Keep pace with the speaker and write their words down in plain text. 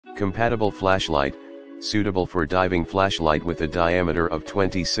Compatible flashlight, suitable for diving flashlight with a diameter of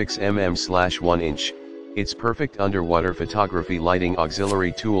 26 mm/1 inch. It's perfect underwater photography lighting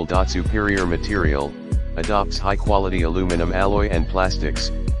auxiliary tool. Superior material, adopts high-quality aluminum alloy and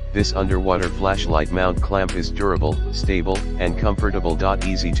plastics. This underwater flashlight mount clamp is durable, stable, and comfortable.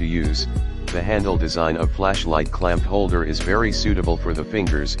 Easy to use. The handle design of flashlight clamp holder is very suitable for the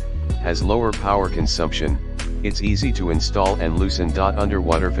fingers, has lower power consumption, it's easy to install and loosen.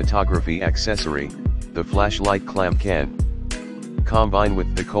 Underwater photography accessory, the flashlight clamp can combine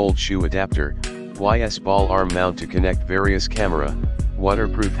with the cold shoe adapter, YS ball arm mount to connect various camera,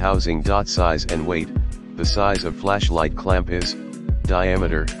 waterproof housing. Size and weight, the size of flashlight clamp is,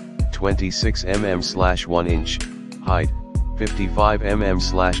 diameter, 26 mm/1 inch, height, 55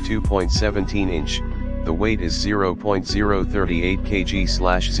 mm/2.17 inch, the weight is 0.038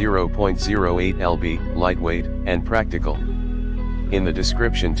 kg/0.08 lb, lightweight, and practical. In the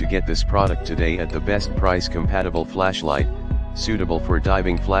description to get this product today at the best price. Compatible flashlight, suitable for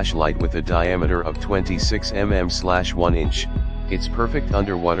diving flashlight with a diameter of 26 mm/1 inch. It's perfect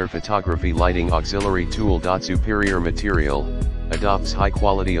underwater photography lighting auxiliary tool. Superior material, adopts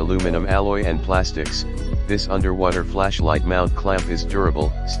high-quality aluminum alloy and plastics. This underwater flashlight mount clamp is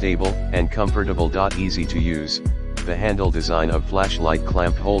durable, stable, and comfortable. Easy to use. The handle design of flashlight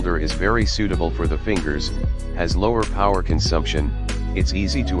clamp holder is very suitable for the fingers, has lower power consumption, it's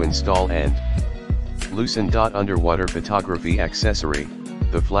easy to install and loosen. Underwater photography accessory,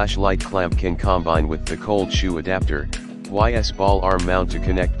 the flashlight clamp can combine with the cold shoe adapter, YS ball arm mount to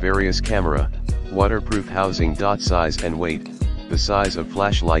connect various camera, waterproof housing. Size and weight, the size of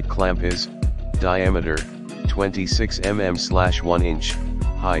flashlight clamp is, diameter, 26 mm/1 inch,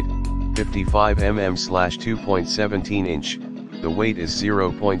 height, 55 mm/2.17 inch, the weight is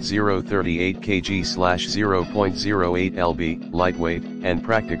 0.038 kg/0.08 lb, lightweight, and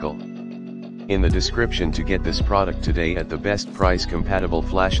practical. In the description to get this product today at the best price. Compatible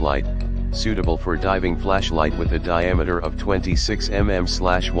flashlight, suitable for diving flashlight with a diameter of 26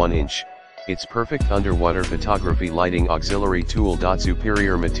 mm/1 inch. It's perfect underwater photography lighting auxiliary tool.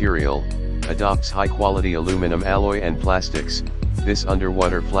 Superior material, adopts high-quality aluminum alloy and plastics. This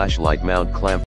underwater flashlight mount clamp